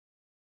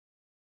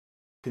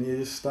Can you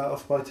just start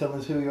off by telling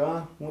us who you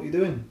are, what you're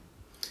doing?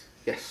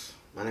 Yes,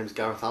 my name is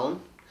Gareth Allen.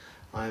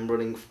 I am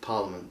running for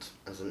Parliament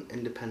as an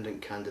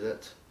independent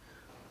candidate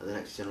at the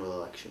next general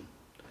election.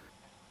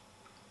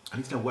 I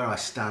need to know where I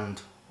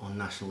stand on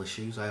national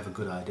issues. I have a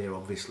good idea,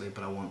 obviously,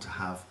 but I want to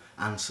have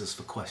answers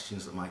for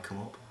questions that might come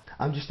up.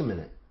 Just a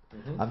minute.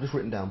 I've just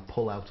written down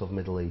pull out of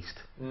Middle East.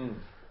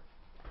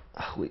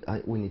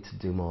 We need to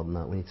do more than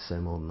that. We need to say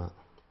more than that.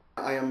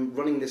 I am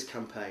running this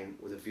campaign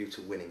with a view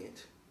to winning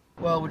it.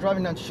 Well, we're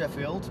driving down to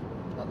Sheffield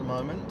at the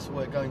moment.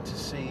 We're going to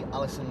see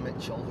Alison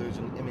Mitchell, who's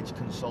an image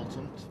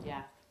consultant.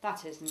 Yeah,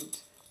 that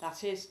isn't.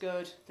 That is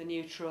good, the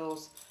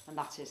neutrals, and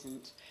that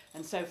isn't.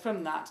 And so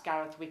from that,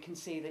 Gareth, we can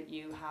see that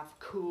you have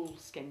cool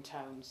skin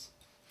tones.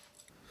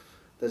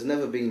 There's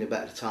never been a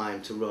better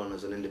time to run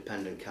as an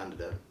independent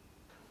candidate.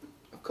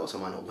 Of course I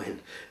might not win.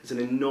 It's an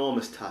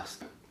enormous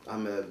task.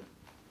 I'm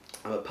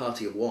a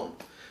party of one.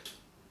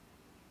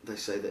 They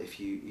say that if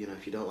you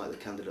don't like the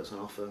candidates on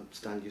offer,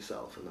 stand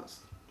yourself, and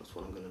that's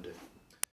what I'm going to do.